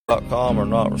.com are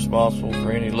not responsible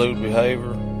for any lewd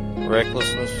behavior,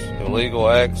 recklessness, illegal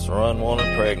acts, or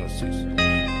unwanted pregnancies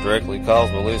directly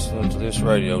caused by listening to this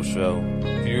radio show.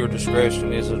 Viewer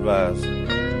discretion is advised.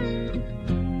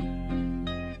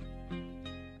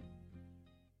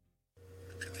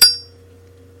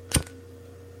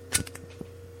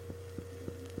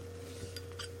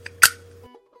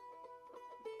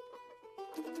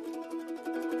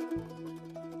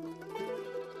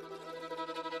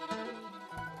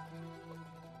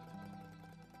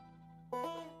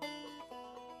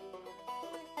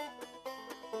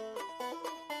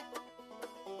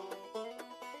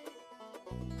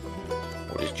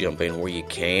 Just jump in where you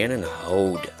can and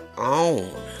hold on.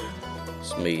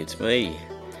 It's me.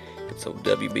 It's old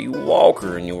W.B.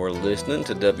 Walker, and you're listening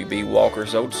to W.B.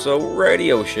 Walker's Old Soul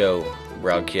Radio Show,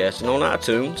 broadcasting on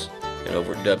iTunes and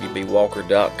over at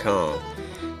WBWalker.com.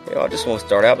 I just want to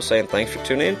start out by saying thanks for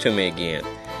tuning in to me again.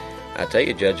 I tell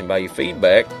you, judging by your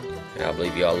feedback, I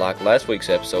believe y'all liked last week's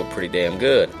episode pretty damn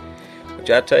good.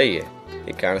 Which I tell you,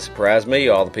 it kind of surprised me,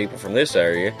 all the people from this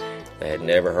area that had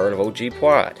never heard of O.G.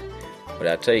 White. But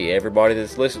I tell you, everybody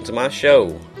that's listened to my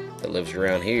show that lives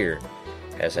around here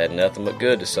has had nothing but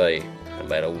good to say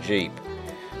about Old Jeep.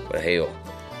 But hell,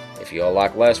 if y'all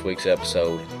like last week's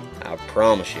episode, I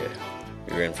promise you,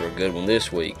 you're in for a good one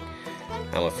this week.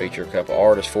 I'm going to feature a couple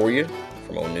artists for you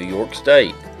from old New York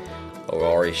State. Old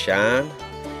Ari Shine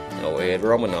and old Ed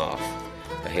Romanoff.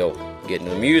 But hell, getting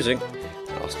to the music,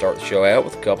 I'll start the show out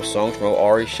with a couple songs from old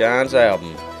Ari Shine's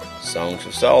album, Songs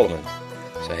of Solomon.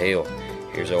 So hell,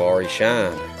 here's Ari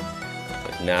Shine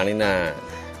with 99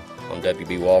 on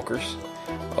W.B. Walker's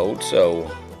Old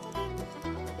Soul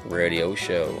Radio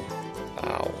Show.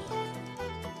 Wow.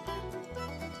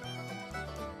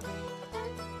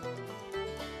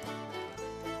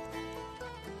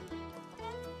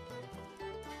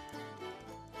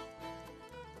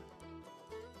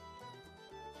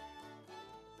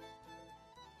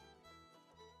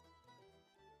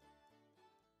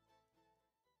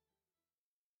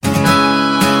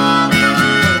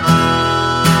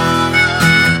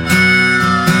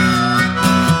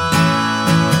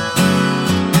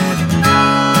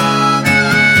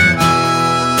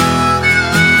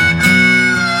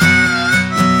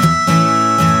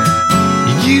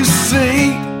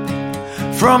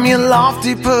 From your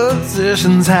lofty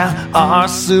positions, how our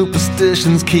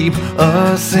superstitions keep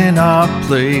us in our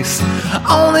place.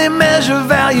 Only measure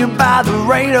value by the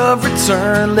rate of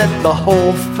return. Let the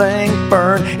whole thing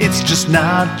burn, it's just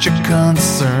not your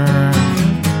concern.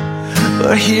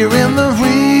 But here in the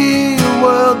real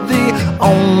world, the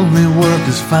only work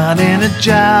is finding a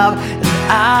job. And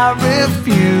I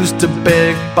refuse to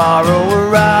beg, borrow, or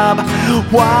rob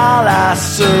while I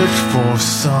search for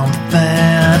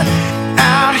something.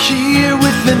 Out here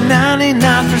with the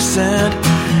 99%,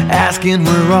 asking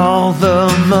where all the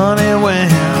money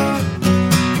went.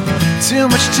 Too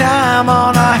much time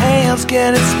on our hands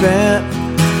getting spent,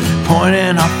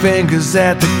 pointing our fingers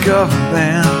at the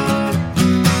government.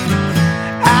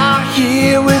 Out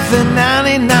here with the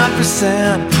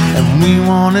 99%, and we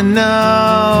wanna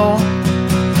know,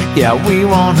 yeah, we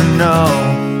wanna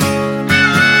know.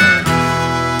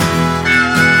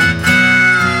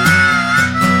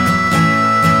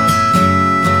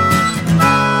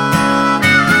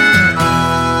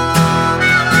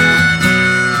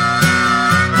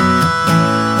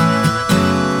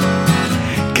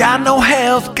 Got no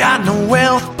health, got no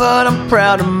wealth, but I'm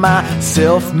proud of my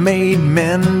self-made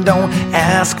men. Don't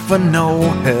ask for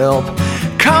no help.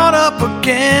 Caught up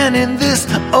again in this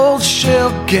old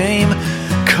shell game.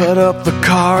 Cut up the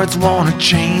cards, wanna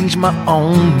change my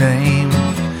own name.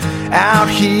 Out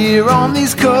here on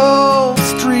these cold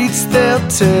streets, they'll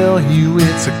tell you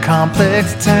it's a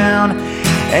complex town,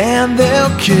 and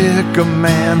they'll kick a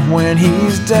man when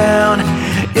he's down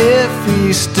if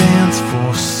he stands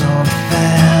for something.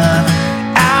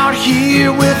 Out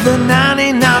here with the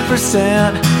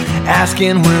 99%,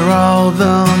 asking where all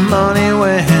the money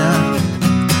went.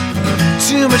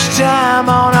 Too much time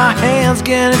on our hands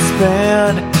getting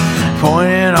spent,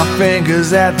 pointing our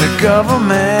fingers at the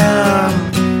government.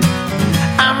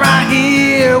 I'm right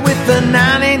here with the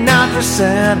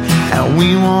 99%, and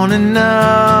we wanna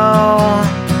know,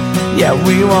 yeah,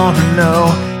 we wanna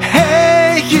know.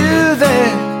 Hey, you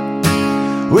there,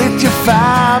 with your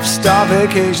 5-star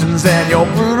vacations and your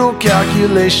brutal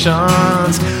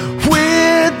calculations.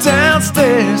 We're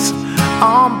downstairs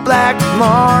on black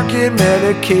market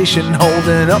medication,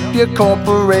 holding up your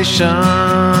corporations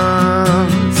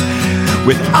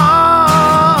with our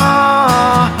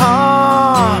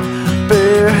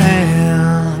bare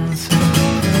hands.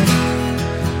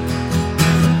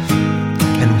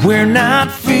 And We're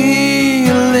not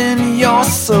feeling your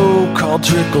so-called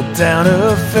trickle-down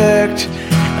effect.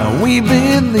 We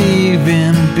believe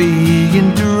in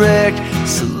being direct,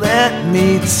 so let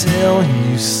me tell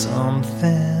you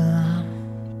something.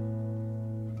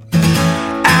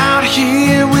 Out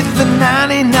here with the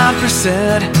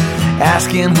 99%,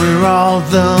 asking where all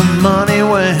the money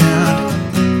went.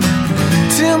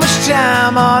 Too much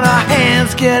time on our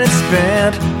hands getting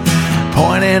spent,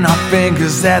 pointing our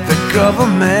fingers at the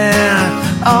government.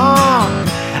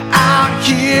 Out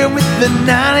here with the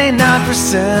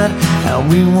 99%, and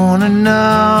we wanna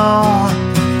know,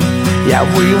 yeah,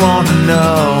 we wanna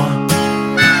know.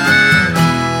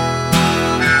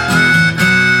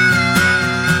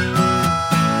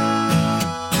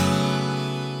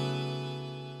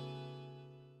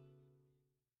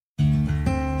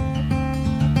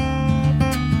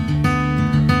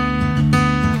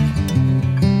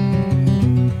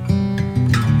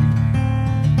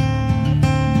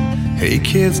 Hey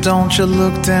kids, don't you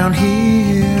look down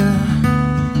here.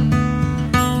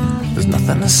 There's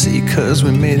nothing to see 'cause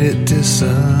we made it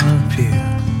disappear.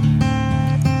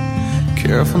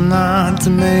 Careful not to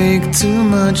make too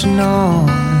much noise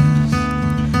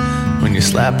when you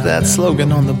slap that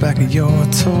slogan on the back of your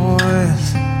toys.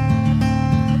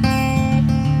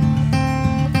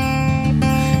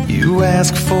 You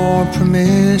ask for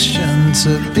permission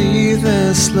to be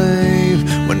the slave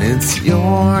when it's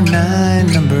your 9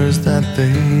 numbers that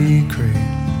they crave.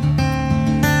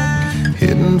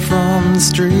 Hidden from the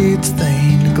streets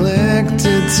they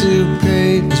neglected to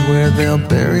pave is where they'll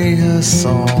bury us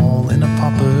all in a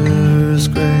pauper's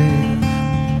grave.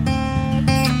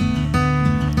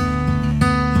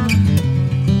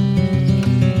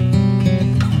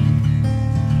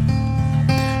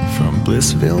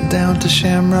 Blissville down to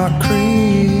Shamrock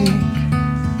Creek,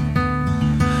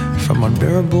 from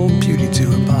unbearable beauty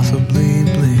to impossibly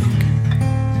bleak.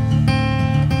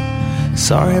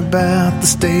 Sorry about the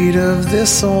state of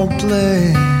this old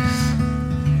place,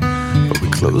 but we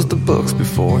closed the books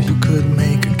before you could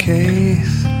make a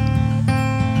case.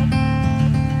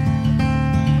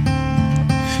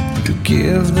 You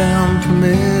give them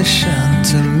permission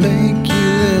to make you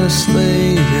their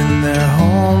slave in their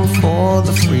home for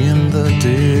the free and the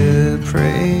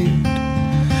depraved.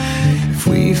 If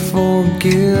we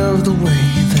forgive the way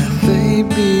that they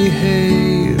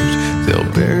behaved,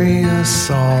 they'll bury us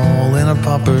all in a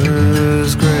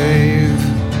pauper's grave.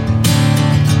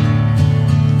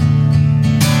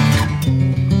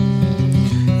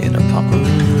 In a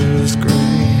pauper's grave.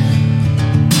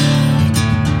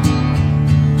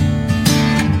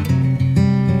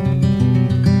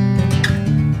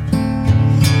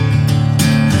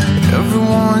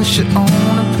 Everyone should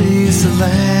own a piece of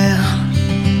land.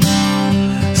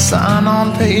 Sign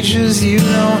on pages you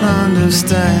don't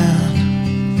understand.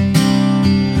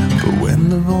 But when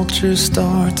the vultures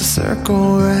start to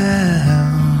circle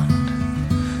round,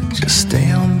 just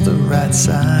stay on the right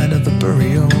side of the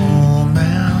burial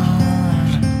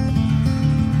mound.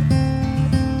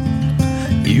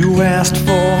 You asked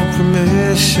for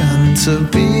permission to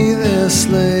be their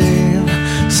slave,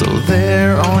 so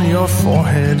there on your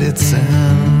forehead it's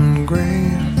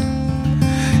engraved.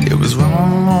 It was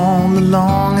wrong all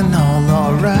along and all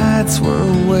our rights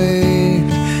were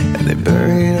waived, and they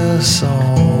buried us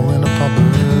all in a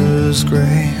pauper's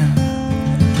grave.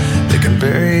 They can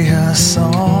bury us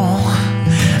all,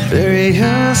 bury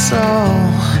us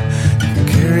all,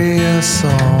 carry us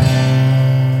all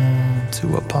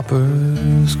to a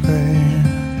pauper's grave.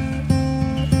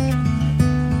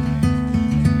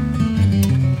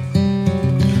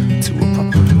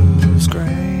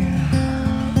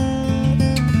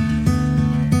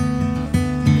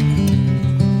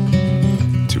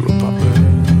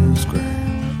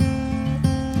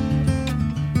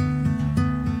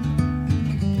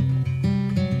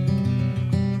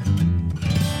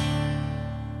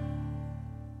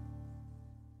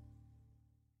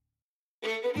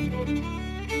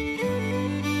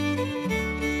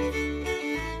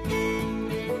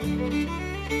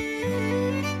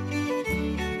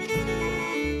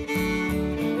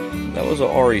 That was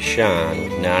Ari Shine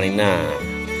with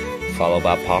 99, followed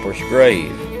by Pauper's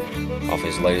Grave off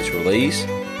his latest release,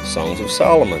 Songs of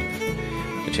Solomon.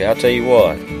 But yeah, I'll tell you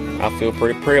what, I feel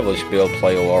pretty privileged to be able to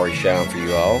play old Ari Shine for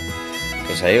you all,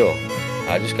 because hell,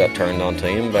 I just got turned on to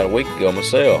him about a week ago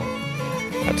myself.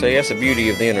 I tell you, that's the beauty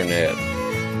of the internet.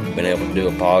 Been able to do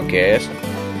a podcast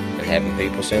and having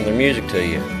people send their music to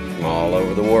you from all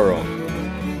over the world.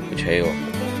 Which hell,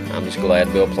 I'm just glad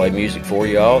to be able to play music for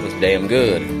you all that's damn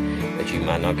good, that you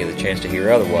might not get a chance to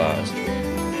hear otherwise.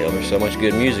 Hell, there's so much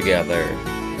good music out there.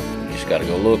 You just gotta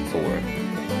go look for it.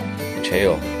 Which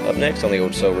Hell, up next on the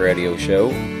Old Soul Radio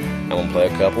Show, I'm going to play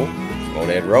a couple from old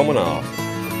Ed Romanoff.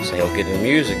 So he'll get into the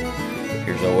music.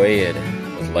 Here's old Ed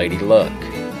with Lady Luck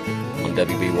on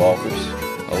W.B. Walker's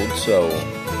Old Soul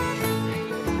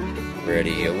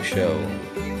Radio Show.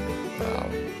 Wow.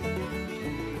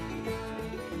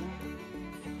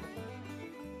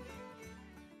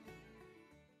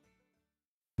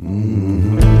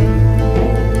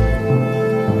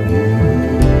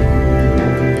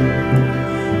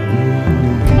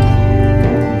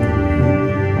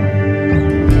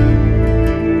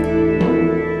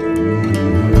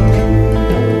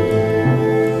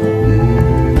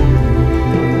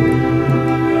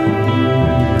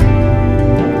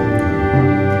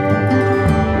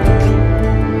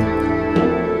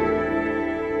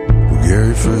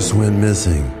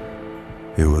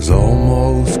 It was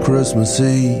almost Christmas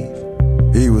Eve.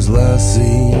 He was last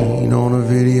seen on a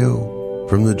video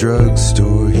from the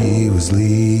drugstore. He was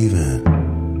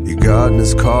leaving. He got in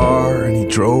his car and he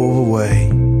drove away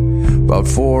about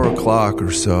 4 o'clock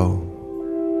or so,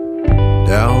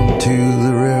 down to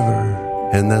the river,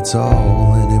 and that's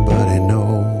all anybody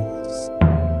knows.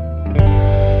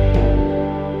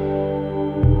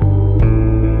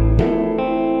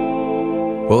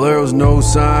 Well, there was no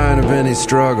sign of any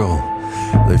struggle.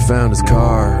 They found his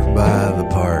car by the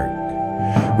park,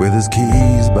 with his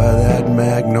keys by that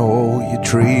magnolia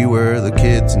tree where the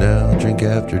kids now drink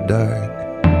after dark.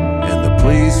 And the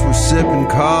police were sipping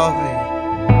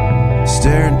coffee,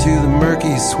 staring to the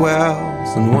murky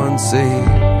swells, and one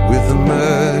said, with the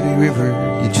muddy river,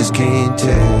 you just can't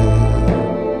tell.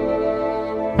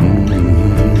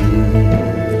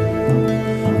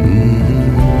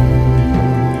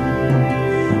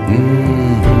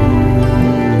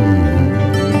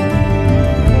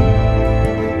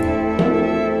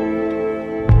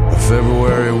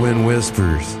 February wind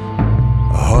whispers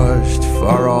a hushed,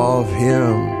 far-off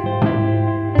hymn.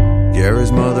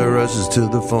 Gary's mother rushes to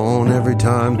the phone every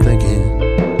time thinking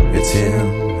it's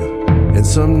him. And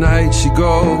some night she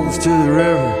goes to the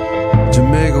river to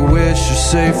make a wish or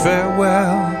say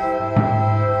farewell.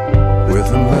 With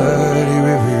a muddy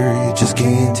river, you just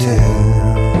can't tell.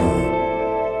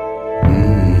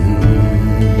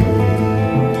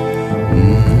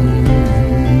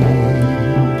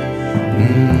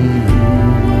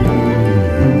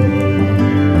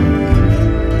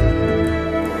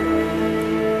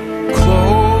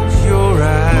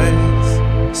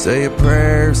 Say a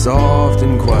prayer soft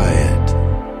and quiet.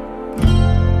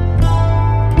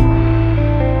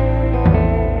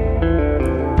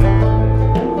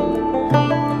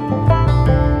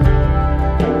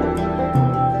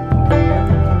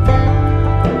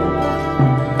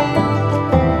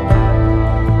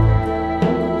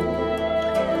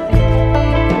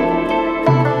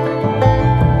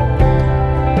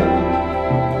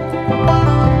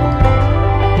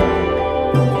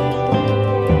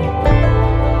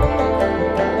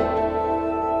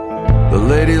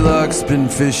 Lady Luck's been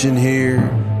fishing here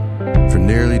for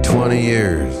nearly 20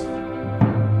 years.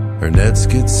 Her nets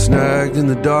get snagged in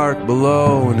the dark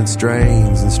below, and it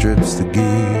strains and strips the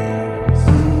gears.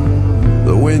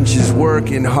 The winch is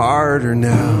working harder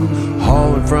now,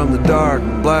 hauling from the dark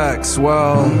black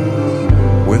swell.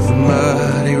 With the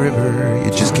muddy river,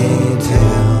 you just can't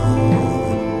tell.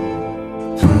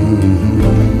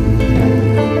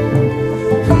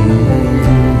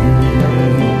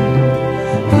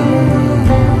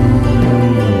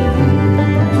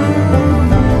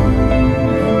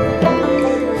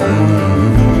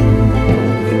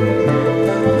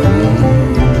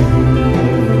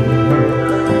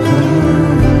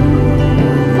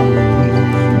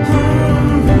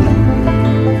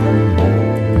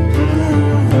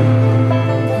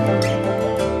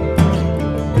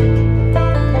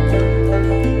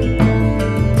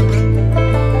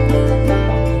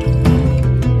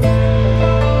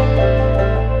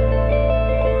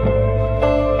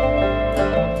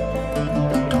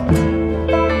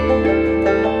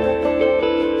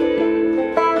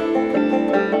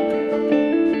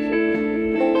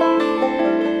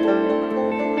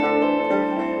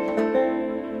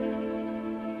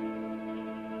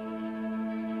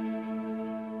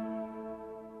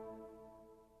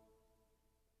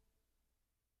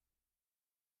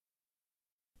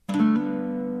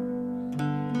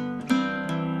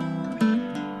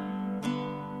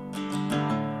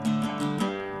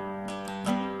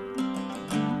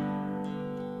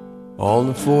 On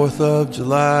the 4th of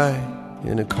July,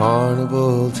 in a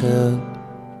carnival tent,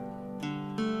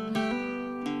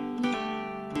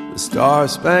 the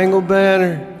Star-Spangled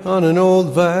Banner on an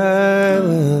old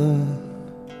violin.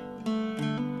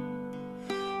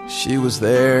 She was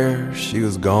there, she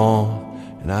was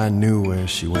gone, and I knew where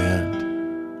she went.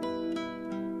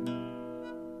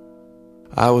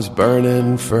 I was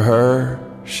burning for her,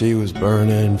 she was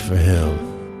burning for him.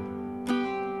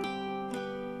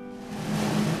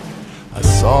 I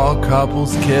saw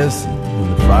couples kissing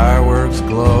and the fireworks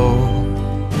glow,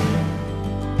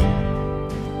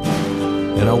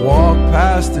 and I walked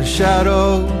past their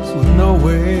shadows with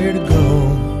nowhere to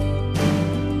go.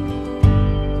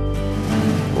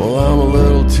 Well, I'm a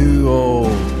little too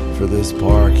old for this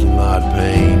parking lot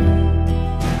pain,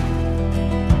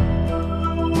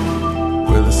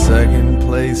 with a second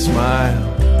place smile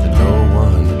and no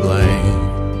one to blame.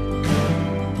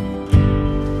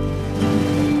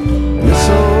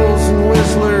 Whistles and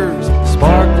whistlers,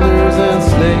 sparklers and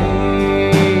snakes,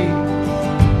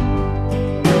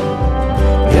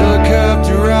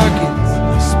 helicopter rockets,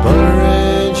 sputter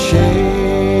and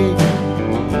shake.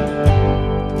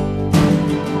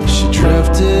 She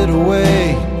drifted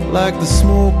away like the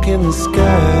smoke in the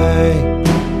sky.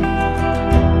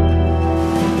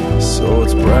 So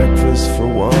it's breakfast for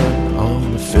one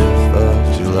on the 5th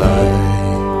of July.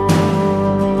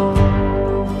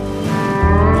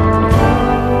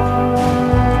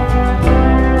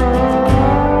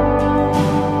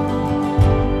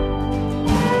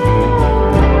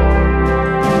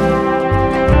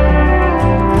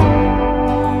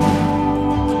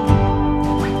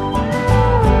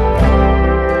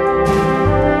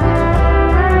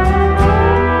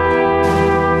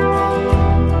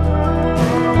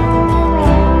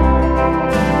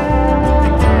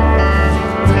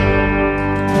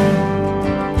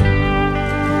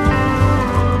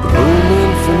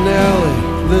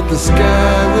 The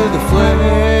sky with a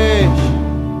flash,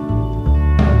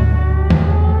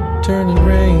 turning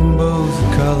rainbows of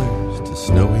colors to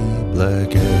snowy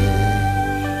black ash.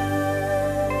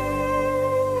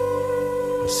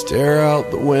 I stare out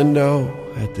the window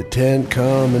at the tent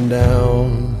coming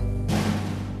down.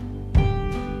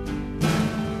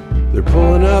 They're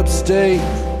pulling up stakes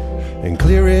and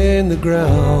clearing the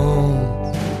ground.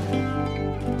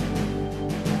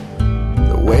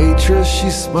 Waitress, she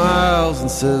smiles and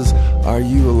says, "Are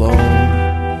you alone?"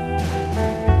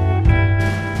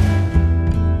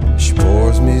 She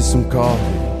pours me some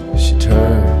coffee, she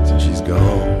turns and she's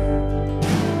gone.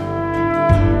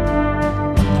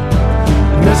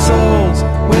 Missiles,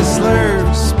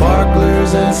 whistlers,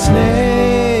 sparklers and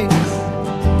snakes,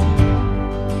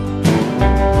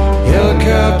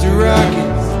 helicopter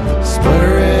rockets,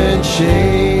 sputter and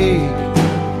shake.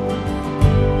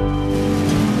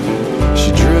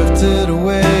 Drifted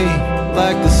away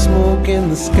like the smoke in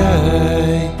the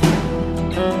sky.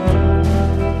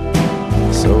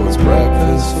 So it's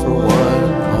breakfast for one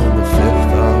on the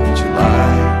 5th of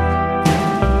July.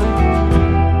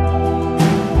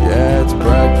 Yeah, it's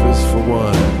breakfast for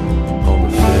one on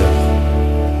the 5th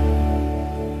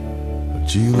of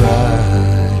July.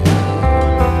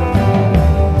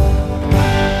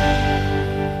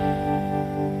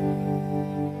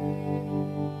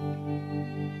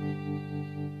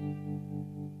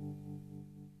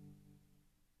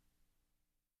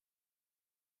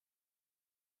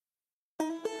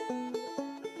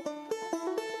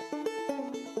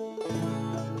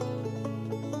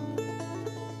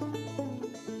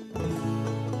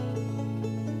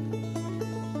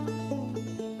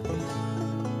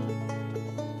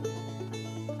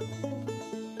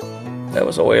 That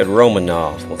was Ed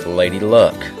Romanoff with Lady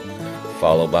Luck,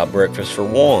 followed by Breakfast for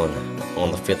One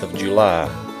on the 5th of July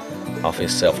off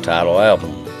his self-titled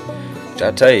album. Which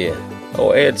I tell you,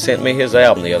 Ed sent me his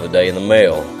album the other day in the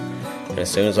mail, and as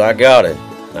soon as I got it,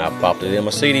 I popped it in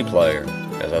my CD player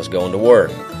as I was going to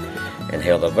work. And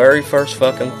hell, the very first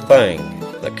fucking thing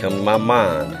that come to my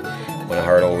mind when I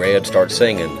heard old Ed start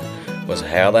singing was,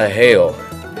 how the hell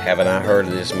haven't I heard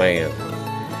of this man?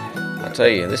 I tell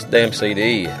you, this damn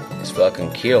CD is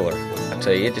fucking killer. I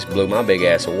tell you, it just blew my big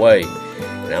ass away.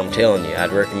 And I'm telling you,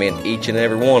 I'd recommend each and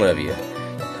every one of you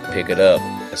to pick it up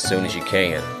as soon as you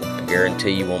can. I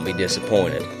guarantee you won't be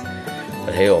disappointed.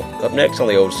 But hell, up next on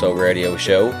the Old Soul Radio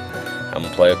Show, I'm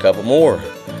gonna play a couple more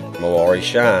from old Ari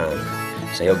Shine.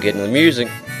 So he'll get into the music.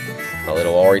 I'll let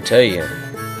old Ari tell you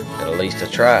that at least I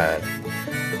tried.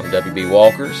 On WB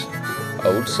Walker's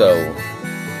Old Soul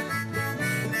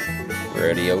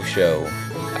Radio Show.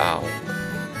 Ow.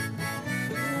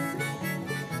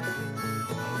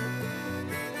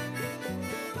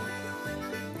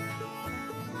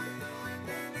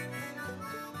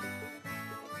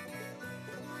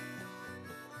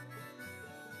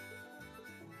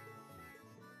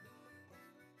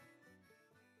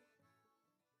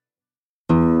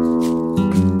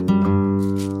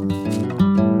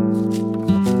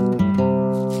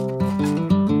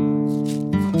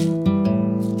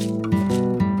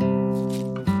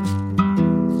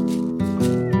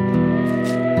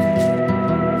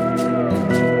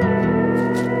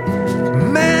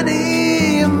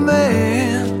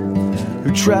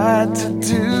 tried to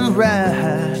do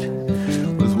right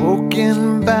was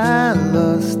woken by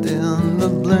lust in the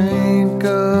blink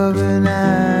of an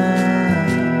eye.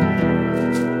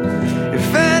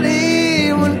 If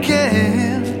anyone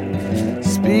can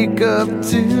speak up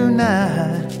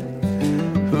tonight,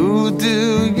 who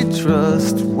do you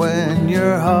trust when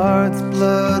your heart's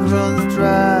blood runs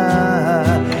dry?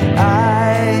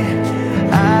 I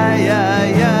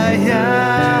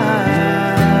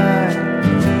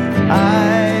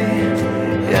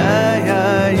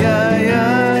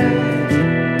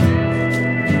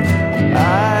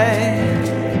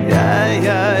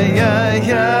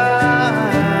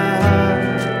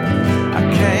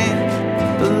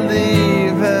can't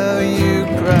believe how you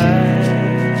cry.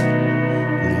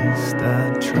 At least I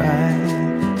tried.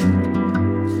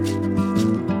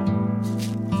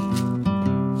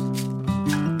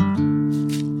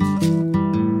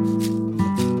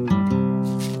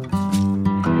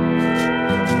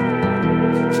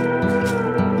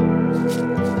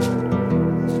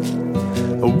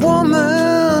 A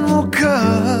woman will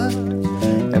cut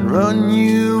and run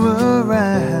you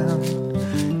around.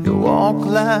 You walk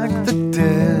like the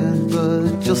dead,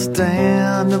 but you'll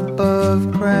stand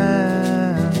above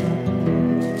ground.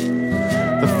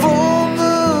 The full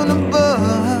moon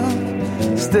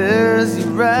above stares you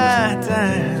right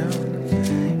down.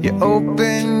 You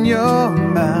open your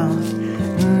mouth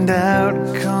and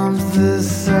out comes the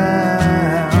sound.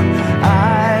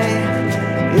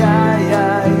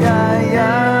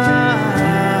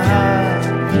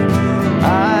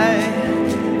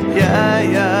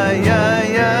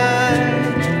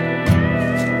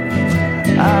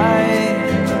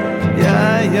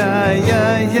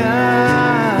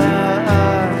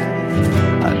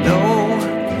 I know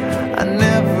I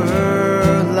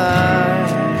never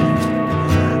lied.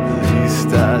 At least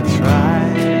I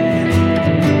tried.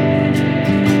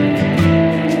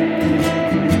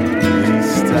 At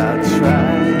least I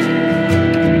tried.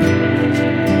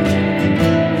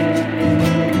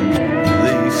 At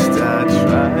least I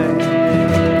tried.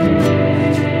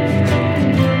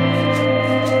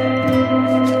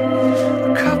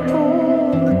 A couple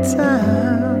of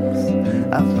times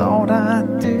I thought I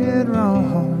did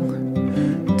wrong.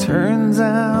 Turns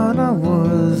out I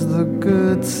was the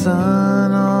good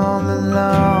son all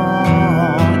along.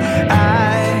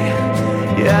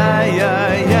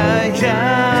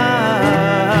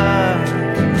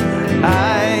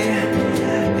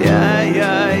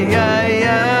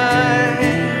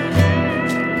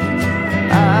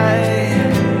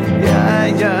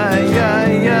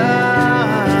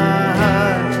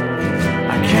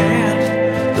 I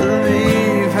can't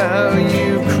believe how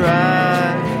you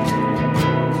cry.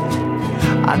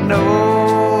 I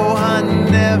know I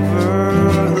never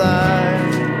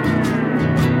lied.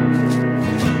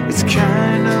 It's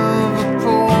kind of a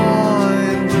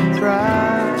point to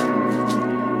cry.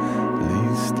 At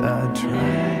least I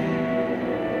tried.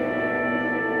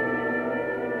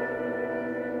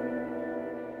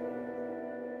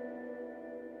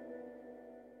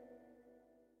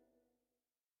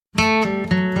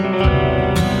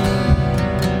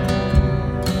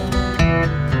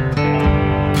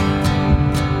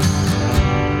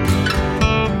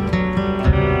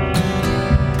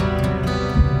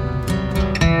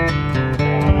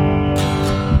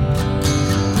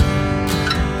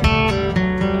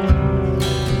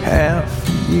 Half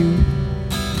of you,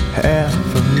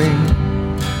 half of me.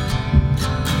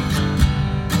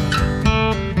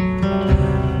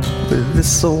 With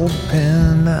this old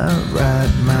pen I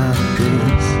write my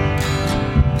piece.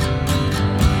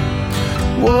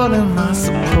 What am I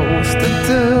supposed to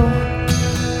do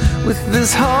with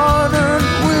this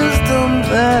hard-earned wisdom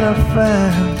that I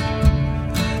found?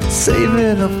 Save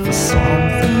it up for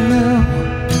something new.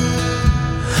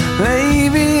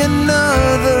 Maybe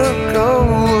another go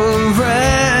around.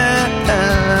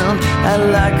 I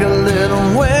like a little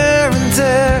wear and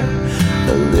tear,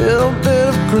 a little bit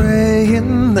of gray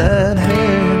in that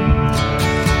hair,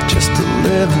 just a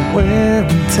little wear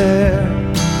and tear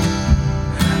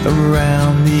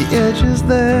around the edges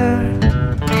there.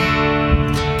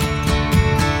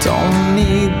 Don't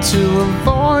need to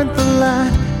avoid the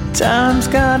light. Time's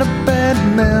got a bad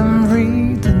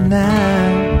memory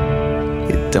tonight.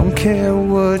 It don't care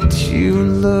what you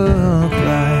look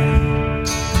like.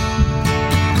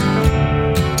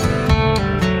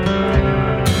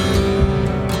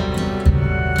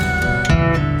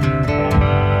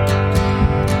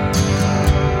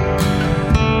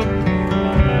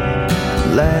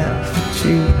 Laugh at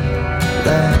you,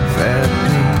 laugh at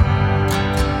me.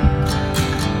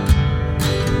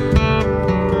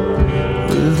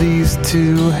 With these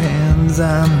two hands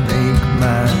I make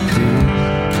my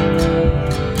peace.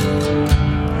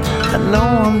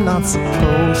 not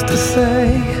supposed to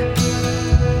say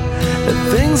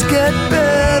that things get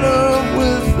better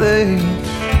with age?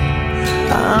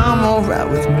 I'm alright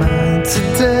with mine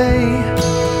today,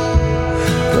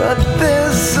 but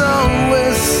there's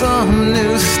always some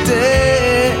new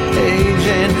stage,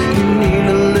 and you need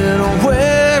a little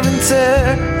wear and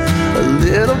tear, a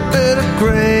little bit of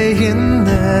gray in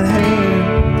that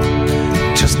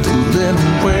hair, just a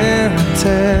little wear and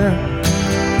tear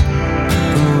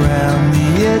around the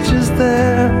edges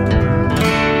there.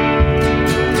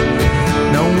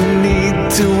 No need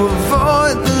to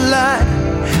avoid the light,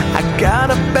 I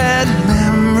got a bad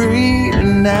memory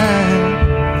tonight.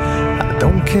 I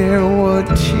don't care what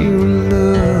you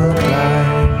look like.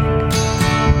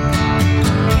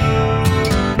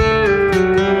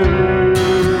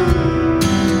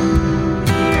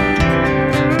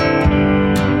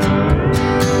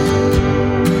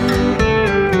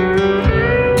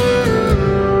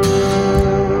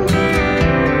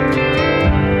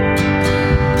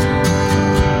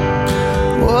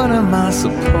 What am I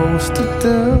supposed to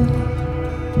do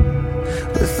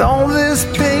with all this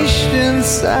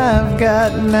patience I've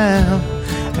got now?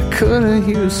 I could've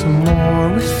used some more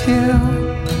with you,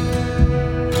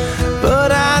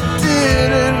 but I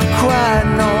didn't quite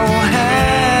know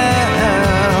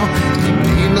how. You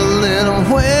need a little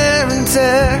wear and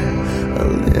tear, a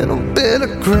little bit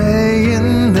of gray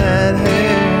in that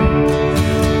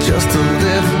hair, just a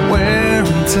little wear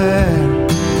and tear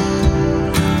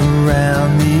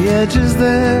around the edges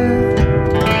there.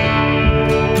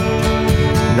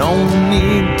 No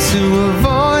need to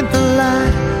avoid the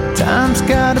light, time's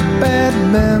got a bad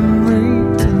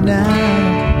memory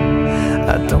tonight.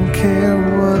 I don't care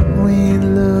what we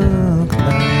look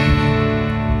like.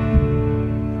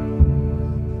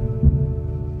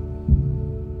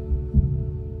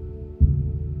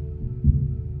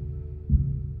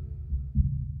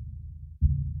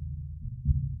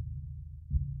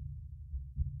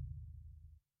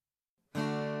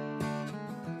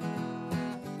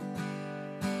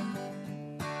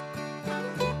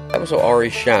 That was Ari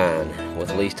Shine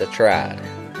with At Least I Tried,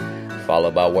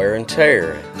 followed by Wear and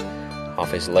Tear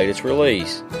off his latest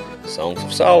release, Songs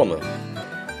of Solomon.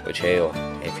 Which, hell,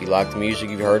 if you like the music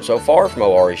you've heard so far from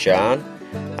Ari Shine,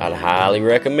 I'd highly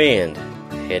recommend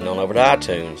heading on over to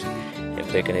iTunes and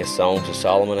picking his Songs of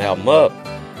Solomon album up,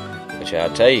 which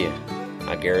I'll tell you,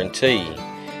 I guarantee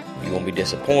you won't be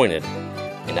disappointed,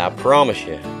 and I promise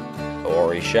you,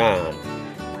 Ari Shine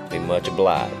will be much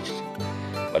obliged.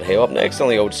 But hell, up next on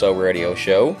the Old Soul Radio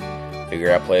Show,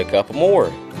 figure I'd play a couple more.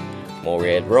 More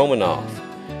Ed Romanoff.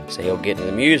 So he'll get into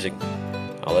the music.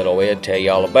 I'll let old Ed tell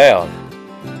you all about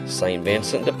St.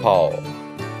 Vincent de Paul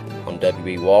on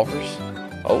W.B. Walker's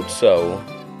Old Soul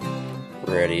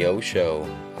Radio Show.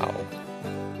 Oh.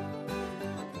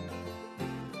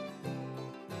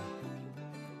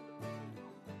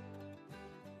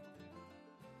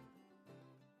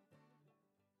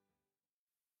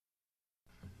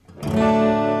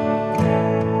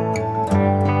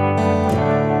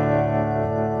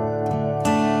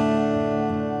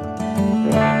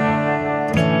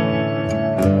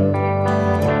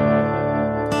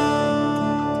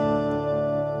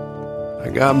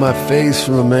 Got my face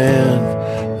from a man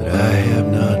that I have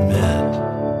not met.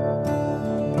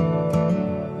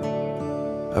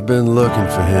 I've been looking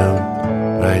for him,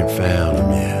 but I ain't found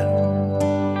him yet.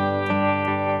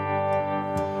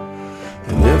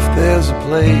 And if there's a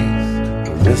place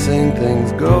where missing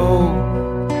things go,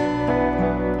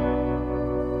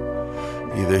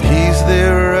 either he's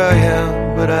there or I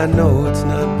am, but I know it's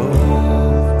not both.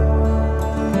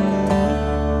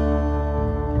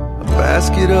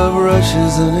 Basket of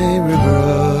rushes and a river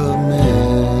of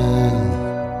men.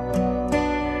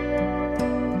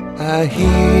 I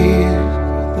hear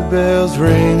the bells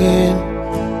ringing,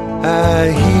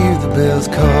 I hear the bells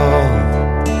call.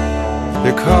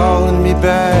 They're calling me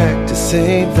back to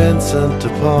St. Vincent de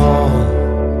Paul.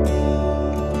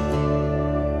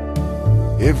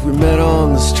 If we met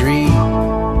on the street,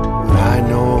 would I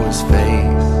know his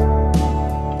face?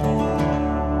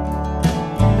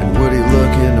 Would he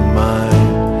look into mine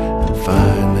and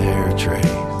find there a trace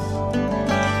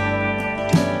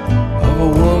of a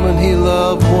woman he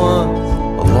loved once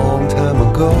a long time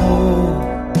ago?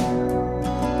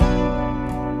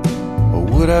 Or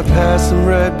would I pass him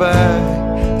right by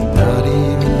and not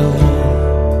even know?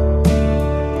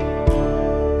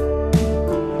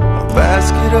 A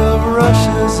basket of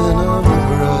rushes and a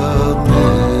river of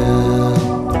men.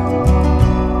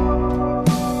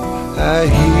 I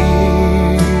hear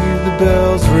the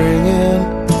bells ringing,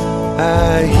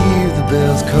 I hear the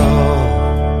bells call.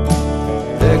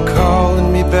 They're calling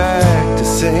me back to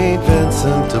St.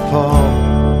 Vincent de Paul.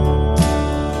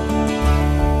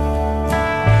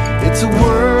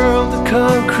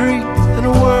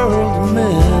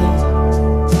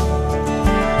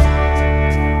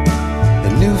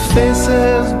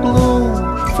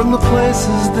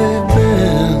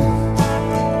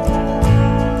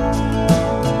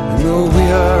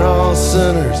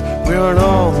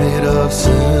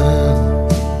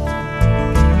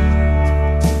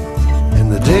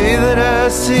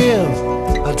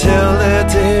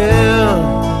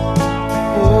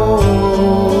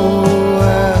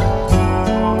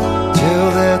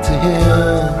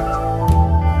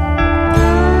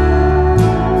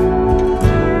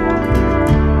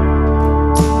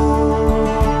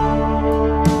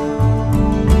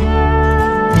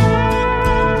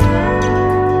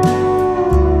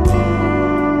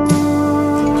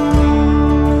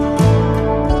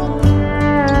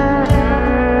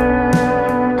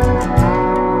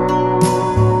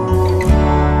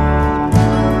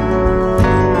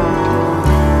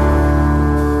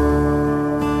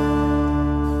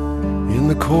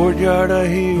 graveyard I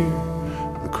hear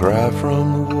the cry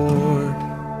from the ward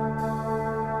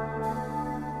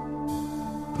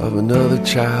of another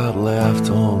child left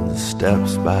on the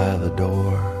steps by the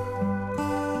door.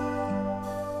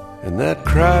 And that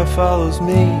cry follows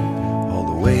me all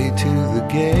the way to the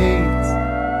gates,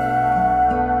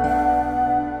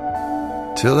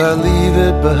 till I leave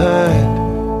it behind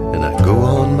and I go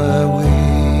on my way.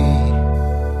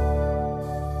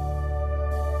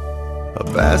 A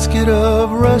basket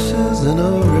of rushes and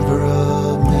a river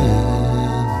of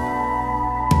men.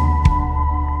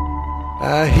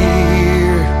 I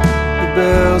hear the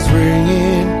bells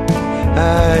ringing,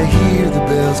 I hear the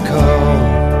bells call.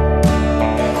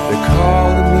 They're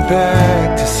calling me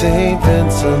back to St.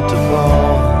 Vincent de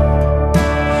Paul.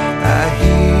 I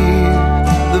hear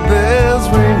the bells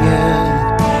ringing,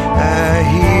 I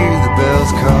hear the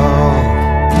bells call.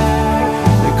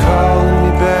 They're calling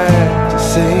me back to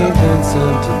St.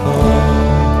 Vincent de Paul.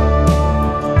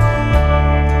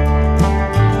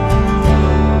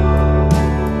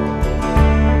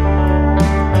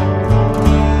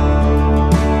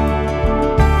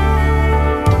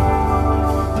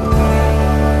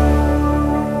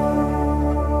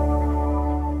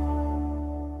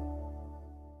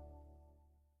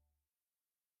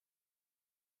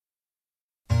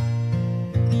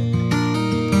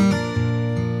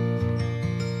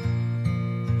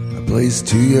 Placed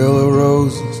 2 yellow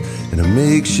roses and a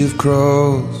makeshift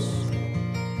cross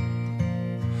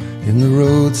in the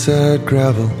roadside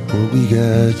gravel where we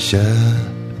got shot.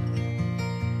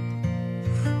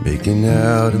 Making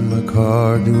out in my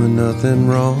car, doing nothing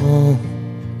wrong.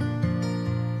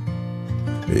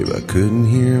 Babe, I couldn't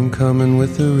hear him coming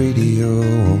with the radio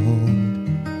on.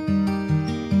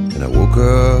 And I woke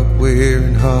up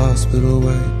wearing hospital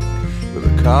white, with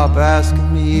a cop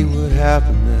asking me what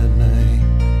happened that night.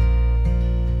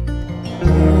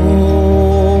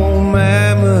 Oh,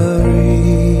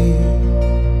 memory,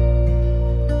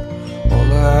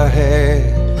 all I had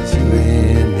was you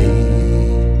and me,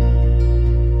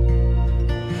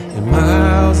 and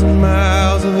miles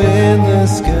of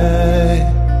endless sky.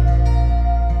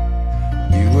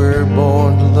 You were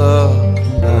born to love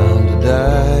and bound to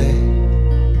die.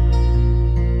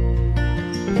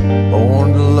 Born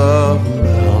to love and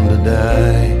bound to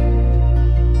die.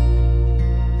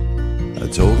 I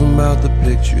told him about the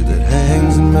picture that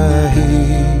hangs in my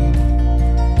head,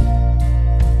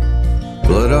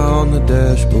 blood on the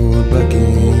dashboard black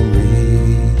and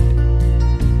red.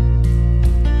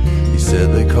 He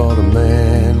said they caught a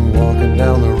man walking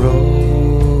down the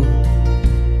road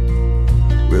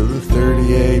with a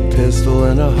 .38 pistol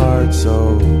and a heart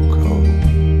so cold.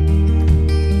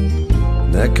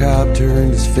 And that cop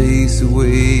turned his face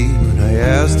away when I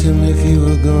asked him if he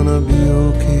were gonna be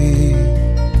okay.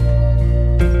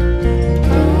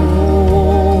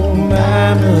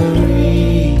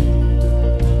 Memory,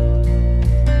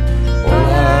 all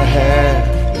I had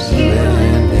was you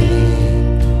and me,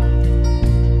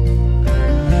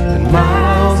 and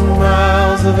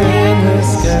miles of endless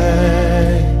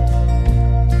sky.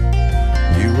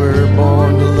 You were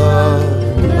born to love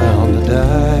and bound to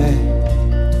die.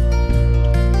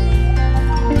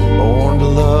 Born to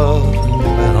love and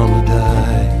bound to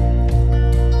die.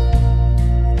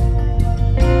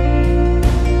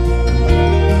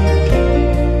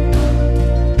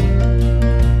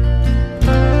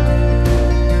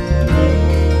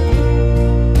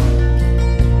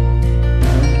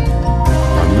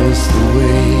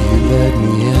 Let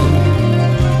me in.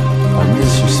 I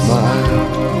miss your smile,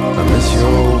 I miss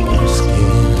your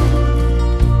skin.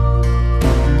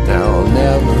 Now I'll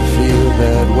never feel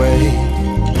that way,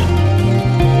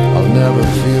 I'll never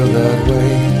feel that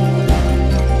way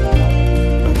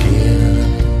again.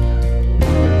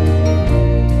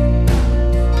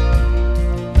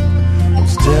 I'm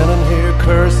standing here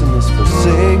cursing this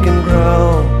forsaken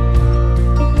ground.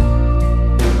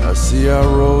 I see our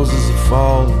roses are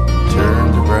falling,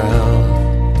 turned around.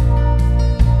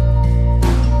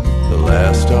 The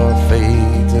last star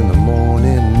fades in the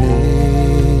morning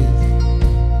mist,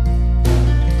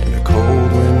 and a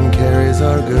cold wind carries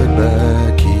our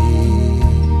goodbye keys.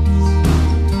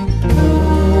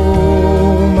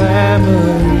 Oh,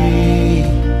 memory,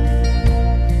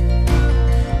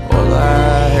 all I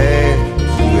had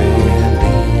was you and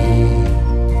me,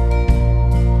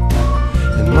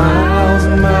 and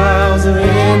miles of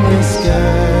endless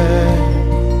sky.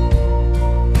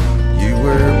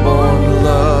 Born to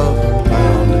love and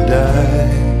bound to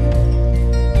die.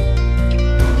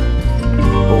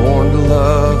 Born to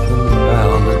love and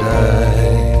bound to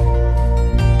die.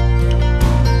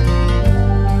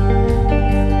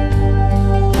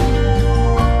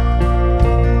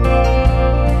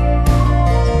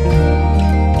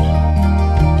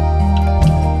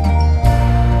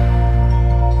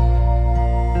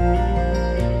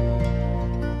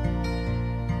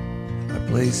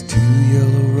 placed 2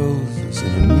 yellow roses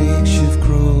in a makeshift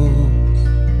cross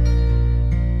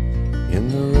in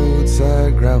the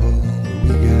roadside gravel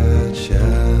where we got shot.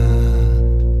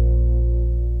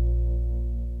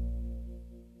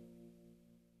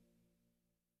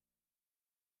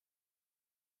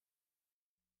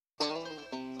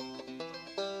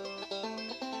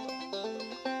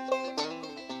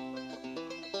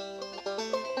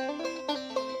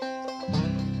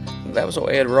 That was old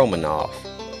Ed Romanoff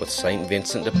with St.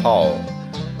 Vincent de Paul,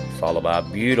 followed by a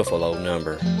beautiful old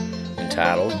number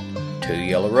entitled 2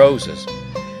 Yellow Roses,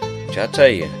 which I tell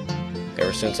you,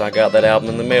 ever since I got that album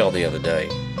in the mail the other day,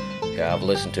 I've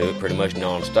listened to it pretty much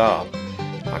non-stop.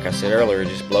 Like I said earlier, it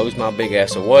just blows my big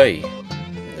ass away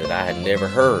that I had never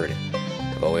heard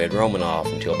of old Ed Romanoff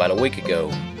until about a week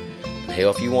ago. Hell,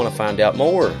 if you want to find out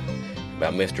more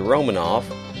about Mr. Romanoff,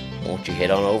 won't you head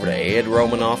on over to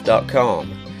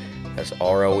edromanoff.com. That's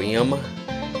ROMANOFF.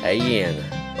 And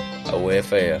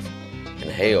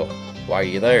hell, while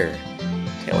you're there,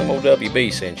 tell him old WB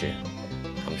sent you.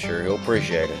 I'm sure he'll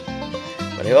appreciate it.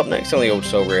 But hell, up next on the Old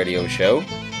Soul Radio Show,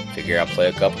 figure I'll play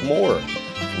a couple more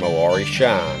from Owari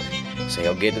Shine. So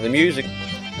he'll get to the music.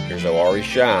 Here's Owari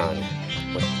Shine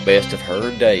with Best of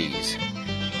Her Days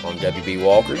on WB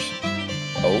Walker's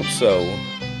Old Soul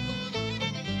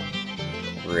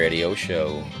Radio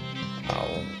Show.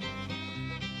 Oh.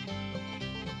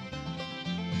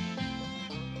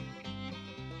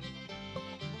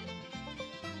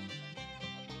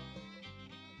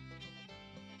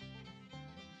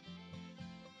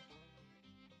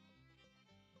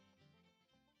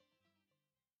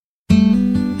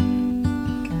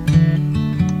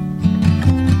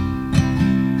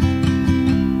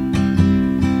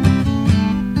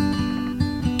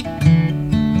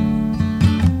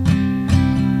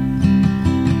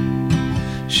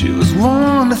 She was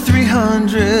one of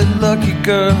 300 lucky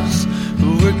girls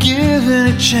who were given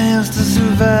a chance to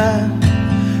survive,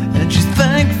 and she's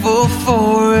thankful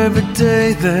for every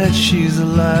day that she's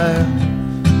alive.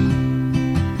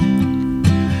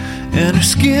 And her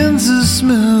skin's as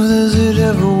smooth as it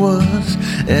ever was,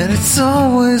 and it's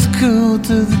always cool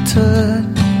to the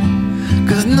touch,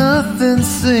 'cause nothing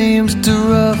seems to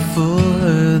ruffle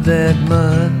her that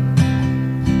much.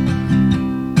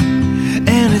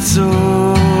 And it's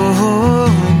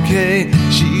okay,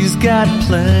 she's got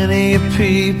plenty of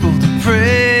people to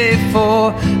pray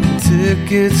for, and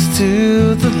tickets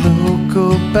to the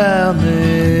local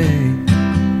ballet.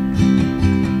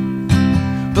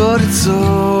 But it's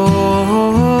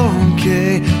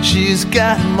okay, she's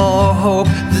got more hope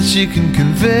than she can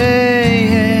convey,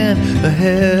 and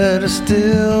ahead is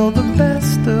still the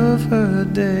best of her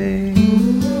days.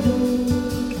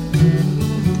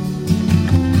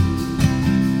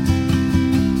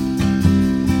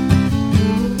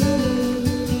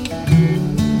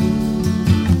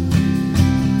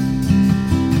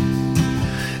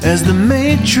 As the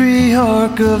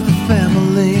matriarch of the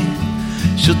family,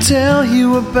 she'll tell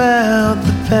you about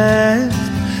the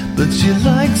past, but she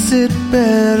likes it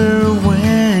better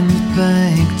when you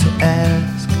think to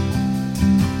ask.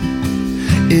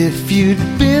 If you'd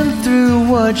been through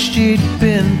what she'd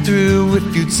been through,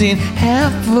 if you'd seen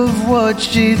half of what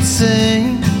she'd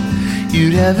seen,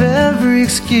 you'd have every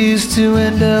excuse to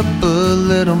end up a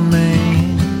little mean.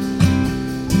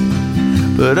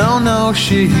 But oh no,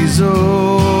 she's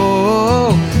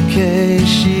okay.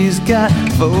 She's got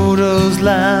photos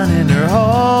lining her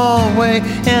hallway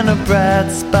and a bright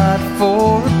spot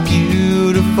for a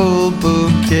beautiful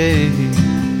bouquet.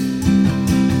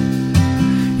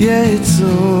 Yeah, it's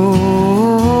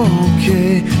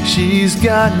okay. She's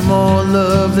got more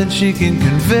love than she can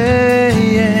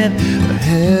convey, and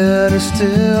ahead are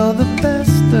still the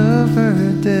best of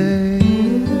her days.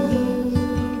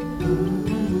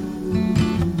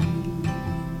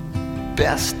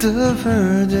 Best of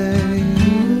her days.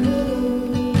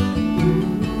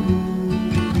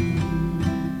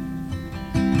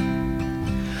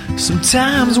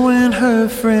 Sometimes when her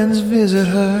friends visit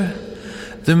her,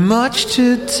 they're much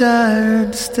too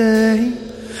tired to stay,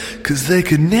 'cause they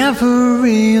could never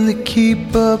really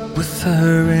keep up with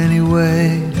her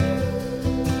anyway.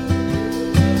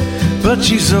 But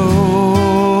she's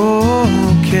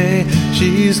okay,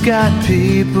 she's got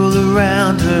people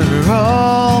around her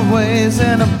always,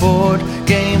 and a board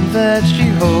game that she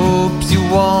hopes you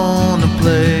wanna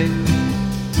play.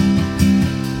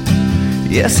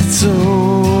 Yes, it's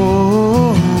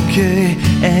okay,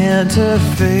 and her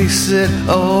face, it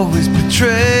always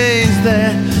betrays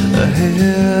that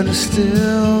ahead is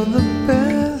still the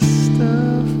best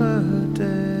of her days.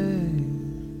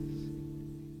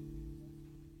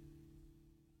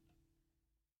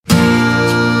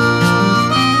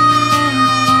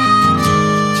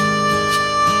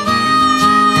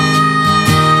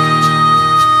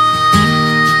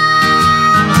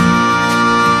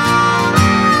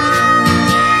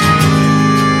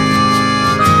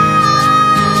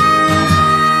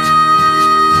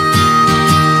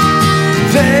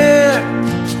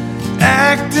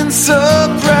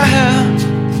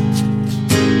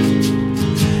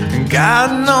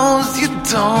 God knows you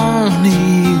don't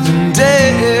even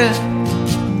dare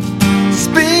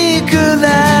speak of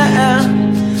that.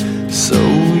 So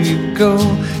you go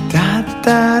da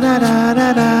da da da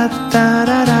da da da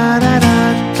da da da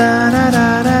da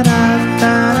da da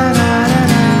da da.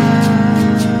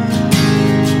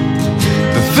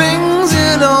 The things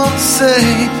you don't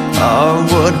say are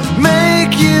what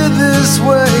make you this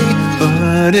way,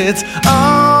 but it's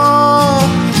almost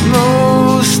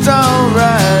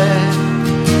alright.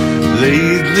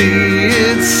 Lately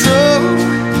it's so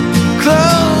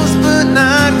close but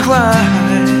not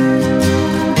quite.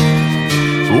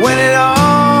 When it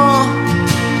all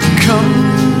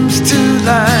comes to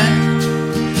light,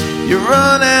 you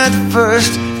run at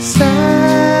first sight.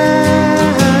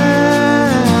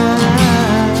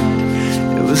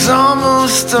 It was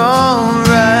almost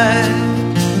alright.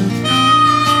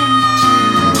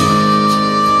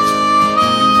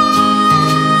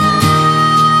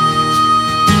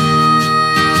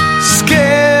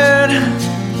 Scared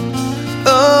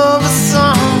of a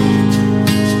song,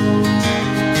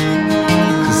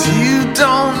 'cause you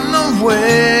don't know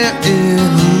where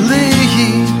it'll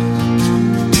lead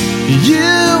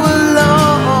you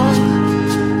along.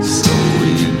 So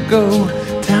you go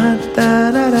da da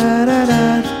da da da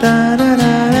da da da da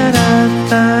da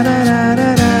da da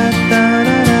da da da.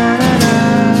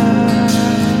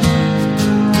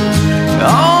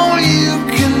 All you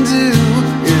can do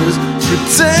is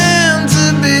pretend to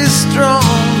be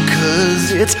strong, 'cause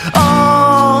it's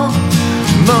almost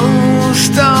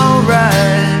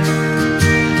alright.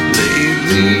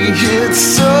 Lately it's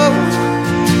so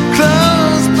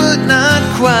close but not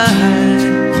quite.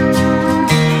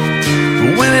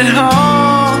 When it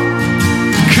all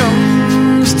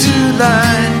comes to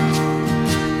light,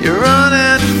 you run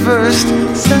at first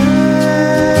sight.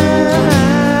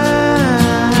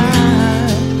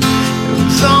 It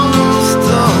was almost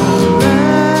alright.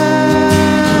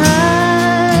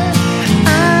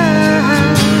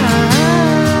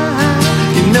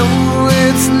 You know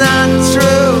it's not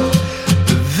true,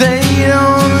 they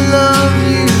don't love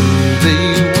you. They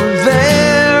were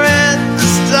there at the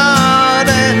start,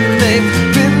 and they've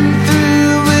been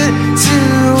through it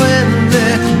too, and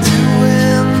they're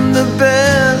doing the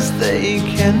best they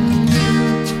can do.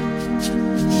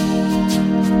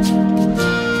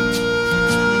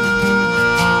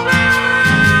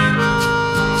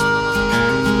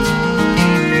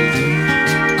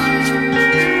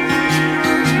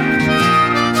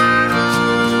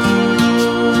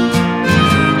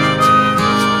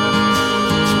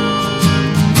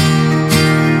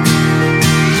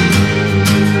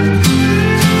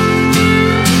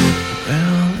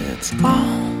 Well, it's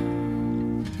almost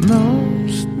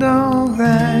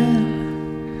alright.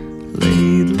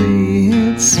 Lately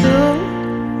it's so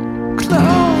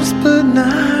close but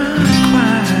not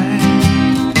quite.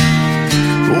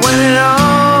 When it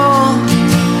all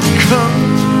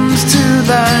comes to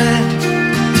light,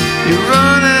 you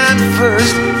run at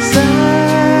first sight.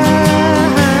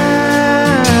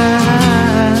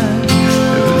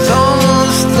 It was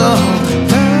almost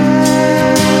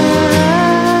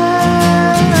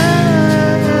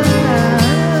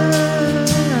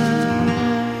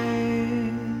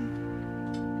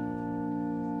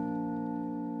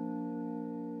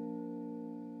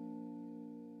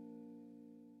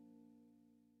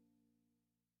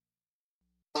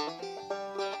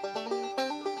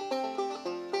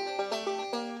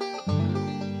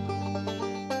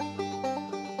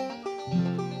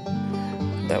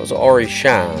That was Ari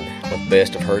Shine with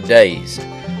Best of Her Days,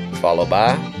 followed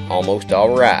by Almost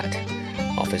Alright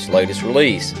off his latest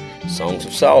release, Songs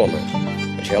of Solomon,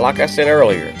 which, like I said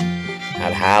earlier,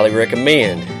 I'd highly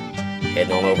recommend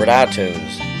heading on over to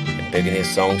iTunes and picking his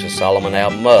Songs of Solomon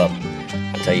album up.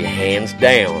 I tell you, hands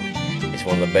down, it's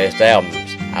one of the best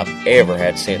albums I've ever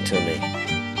had sent to me.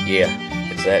 Yeah,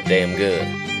 it's that damn good.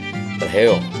 But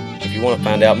hell, if you want to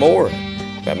find out more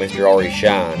about Mr. Ari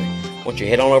Shine, why don't you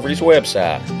head on over to his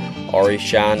website,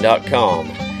 arishine.com.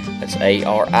 That's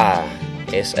ARISHINE.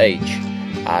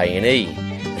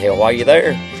 Hell, while you're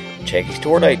there, check his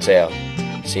tour dates out.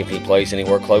 See if he plays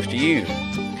anywhere close to you.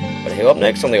 But hell, up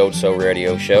next on the Old Soul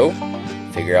Radio Show,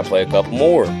 figure I'll play a couple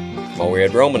more from old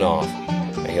Ed Romanoff.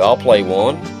 Hell, I'll play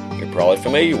one you're probably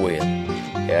familiar with.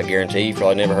 Yeah, I guarantee you've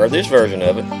probably never heard this version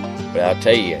of it, but I'll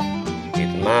tell you,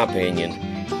 in my opinion,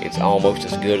 it's almost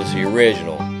as good as the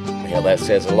original. Hell, that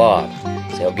says a lot.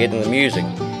 So hell, get into the music.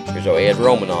 Here's old Ed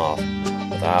Romanoff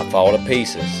with I Fall to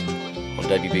Pieces on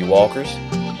W.B. Walker's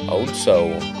Old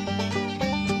Soul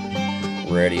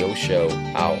Radio Show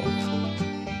Hour.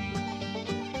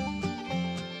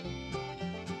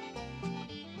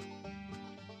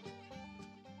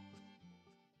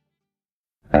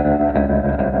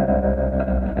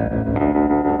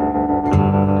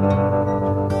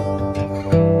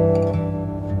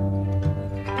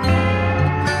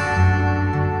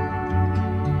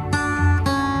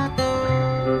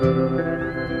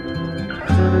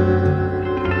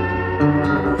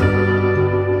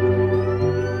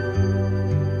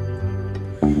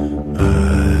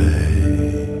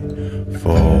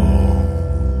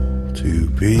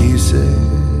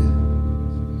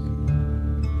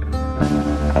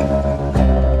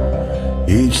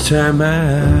 Each time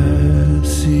I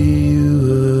see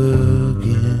you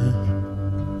again,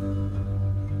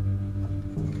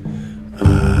 I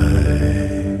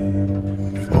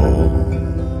fall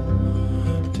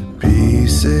to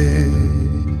pieces.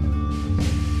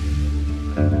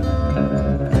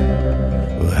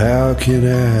 Well, how can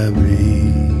I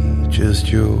be just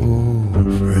your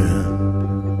friend?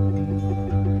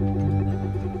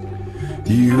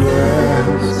 You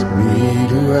ask me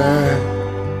to act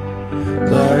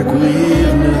like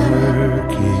we've never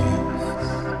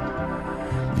kissed.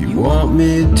 You want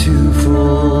me to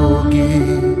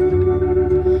forget,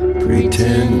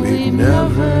 pretend we've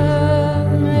never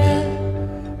met.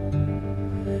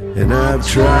 And I've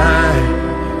tried,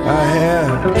 I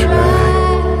have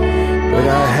tried, but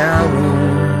I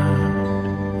haven't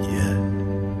yet.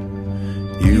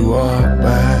 You walk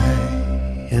by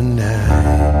and I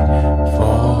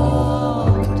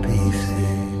fall to pieces.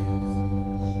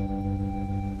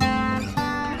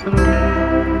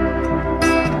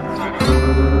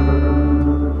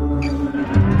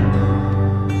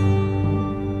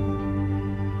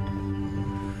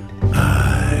 I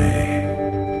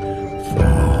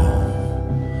fall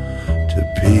to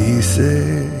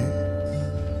pieces.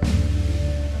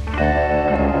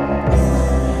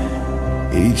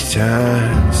 Each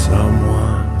time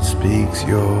someone speaks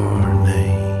your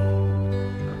name,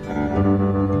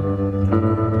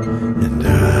 and I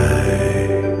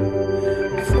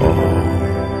fall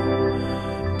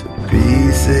to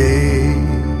pieces.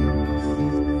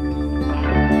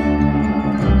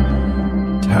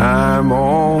 Time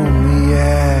only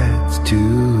adds to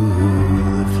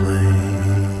the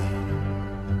flame.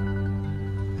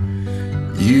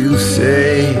 You say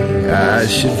I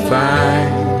should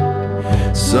find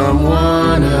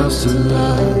someone else to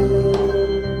love,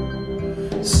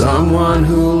 someone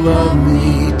who'll love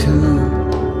me too,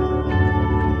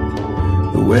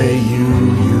 the way you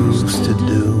used to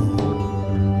do.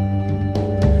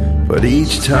 But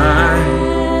each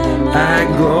time I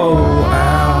go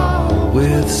out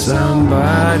with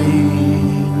somebody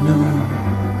new,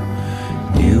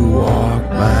 you walk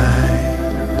by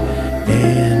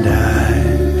and I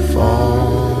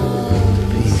fall to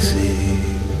pieces.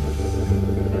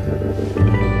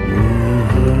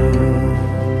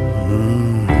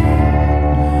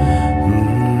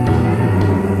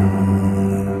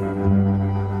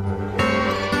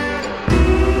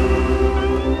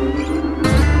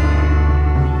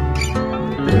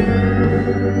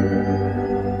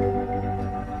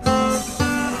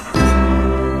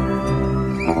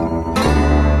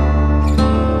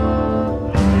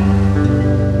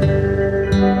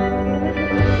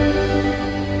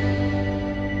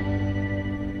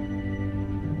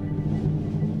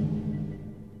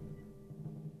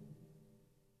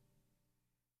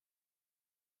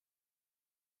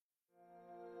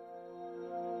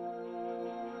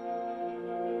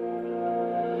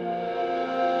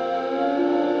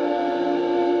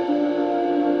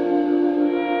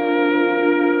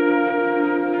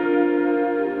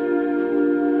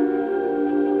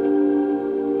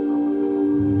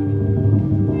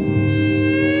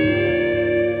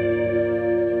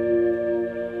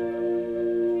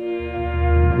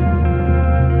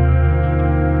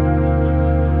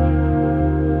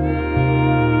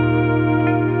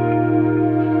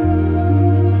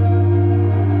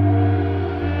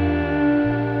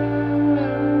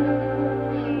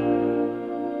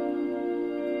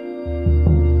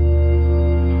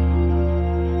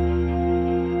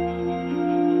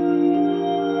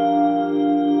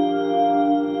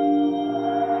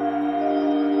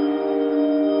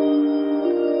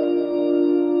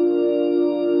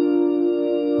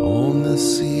 On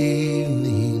this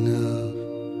evening of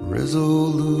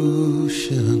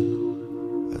resolution,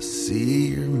 I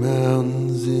see your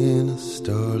mountains in a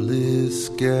starless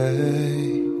sky.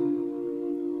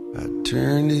 I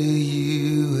turn to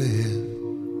you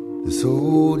as this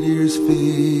old year's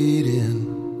fading,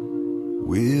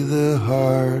 with a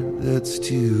heart that's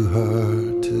too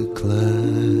hard to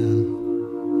climb.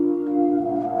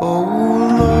 Oh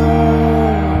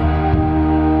Lord,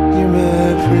 you're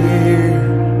my prayer.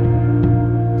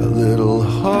 A little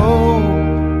hope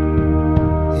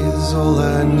is all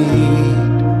I need.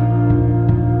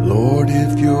 Lord,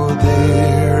 if you're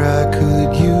there, I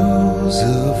could use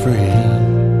a friend.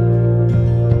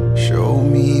 Show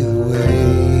me the way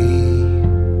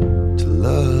to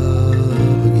love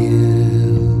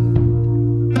again.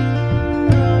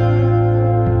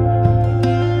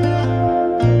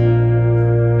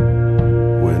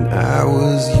 When I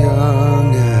was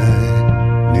young, I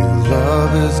knew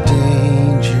love is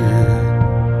danger.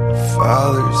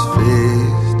 Father's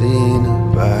fist in a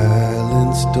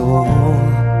violent storm.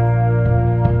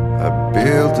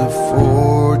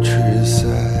 fortress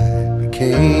I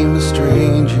became a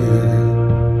stranger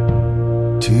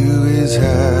to his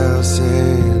house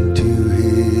and to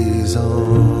his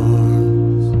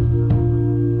arms.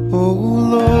 Oh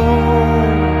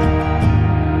Lord,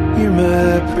 hear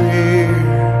my prayer.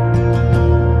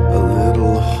 A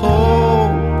little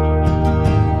hope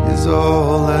is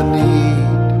all I need.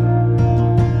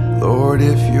 Lord,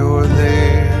 if you're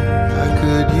there, I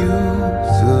could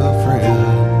use a friend.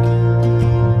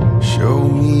 Show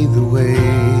me the way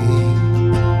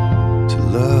to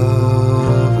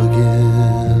love again.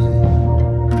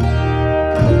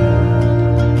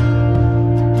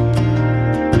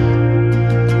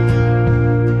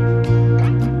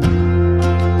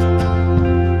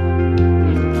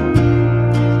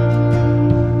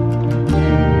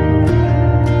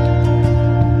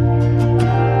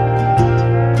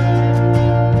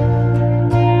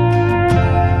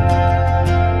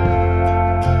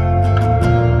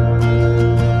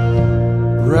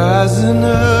 Rising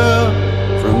up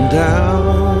from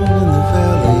down in the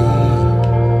valley,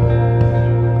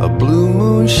 a blue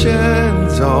moon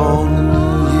shines on the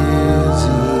New Year's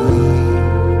Eve.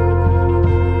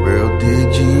 Well,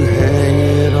 did you hang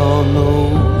it on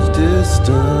those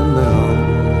distant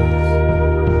mountains,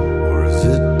 or is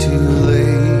it too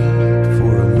late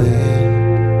for a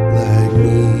man like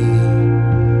me?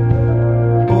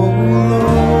 Oh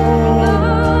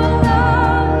Lord,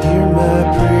 hear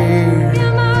my prayer.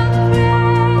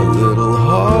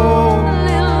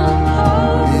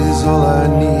 All I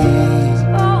need.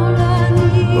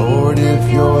 Lord,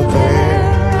 if you're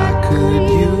there, I could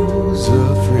use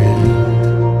a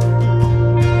friend.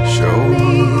 Show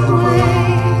me the way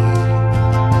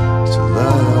to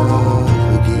love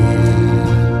again.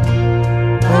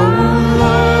 Oh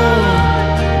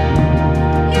Lord,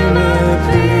 hear my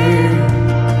prayer.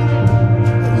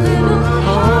 A little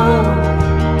hope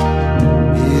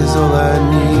is all I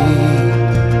need.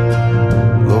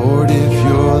 Lord, if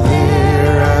you're there,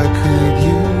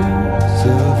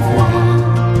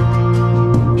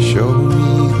 show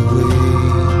me the way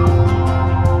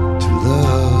to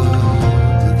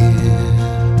love again.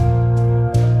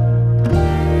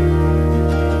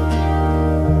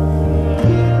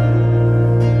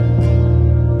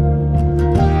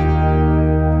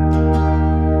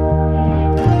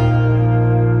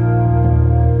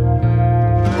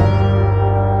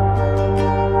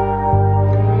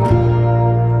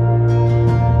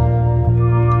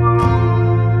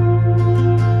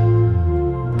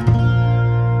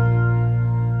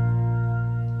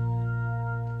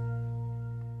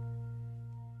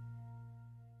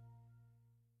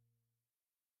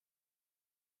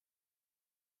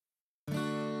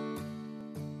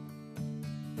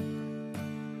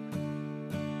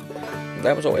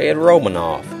 That was old Ed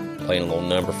Romanoff playing a little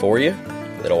number for you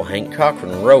that old Hank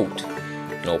Cochran wrote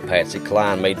and old Patsy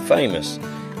Cline made famous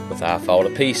with I Fall to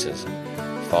Pieces,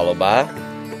 followed by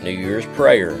New Year's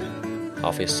Prayer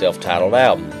off his self-titled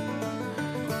album.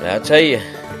 And I tell you,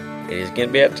 it is going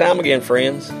to be that time again,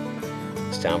 friends.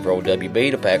 It's time for old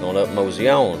WB to pack on up and mosey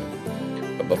on.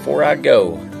 But before I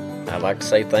go, I'd like to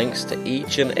say thanks to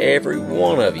each and every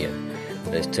one of you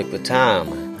that has took the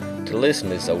time to listen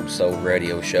to this old soul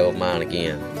radio show of mine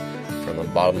again. From the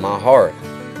bottom of my heart,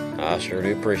 I sure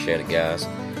do appreciate it, guys.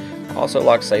 Also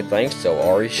like to say thanks to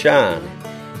Ari Shine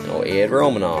and old Ed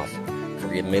Romanoff for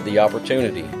giving me the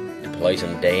opportunity to play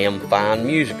some damn fine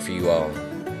music for you all.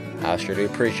 I sure do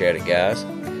appreciate it, guys.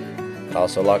 I'd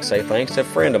also like to say thanks to a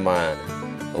friend of mine,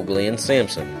 old Glenn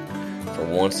Simpson, for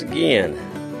once again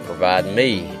providing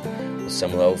me with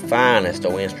some of the finest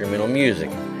old instrumental music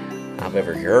I've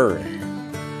ever heard.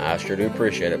 I sure do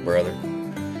appreciate it, brother.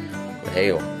 But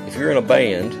hell, if you're in a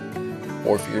band,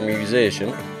 or if you're a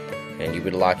musician, and you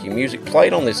would like your music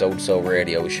played on this old soul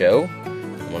radio show,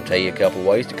 I'm going to tell you a couple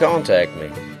ways to contact me.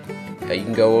 Hell, you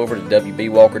can go over to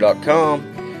WBWalker.com,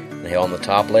 and hell, on the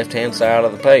top left-hand side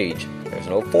of the page, there's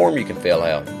an old form you can fill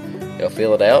out. Hell,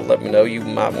 fill it out, let me know you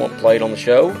might want played on the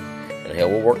show, and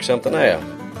hell, we'll work something out.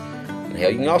 And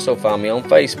hell, you can also find me on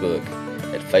Facebook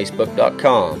at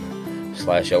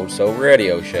facebook.com/Old Soul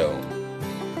Radio Show.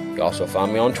 You can also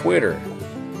find me on Twitter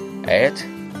at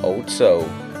Old Soul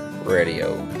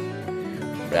Radio.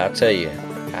 But I tell you,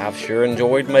 I've sure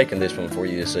enjoyed making this one for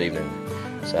you this evening,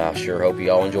 so I sure hope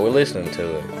you all enjoy listening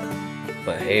to it.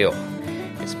 But hell,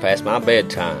 it's past my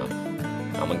bedtime.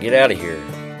 I'm gonna get out of here.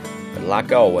 But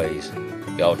like always,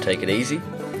 y'all take it easy.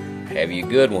 Have you a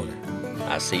good one.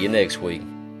 I'll see you next week.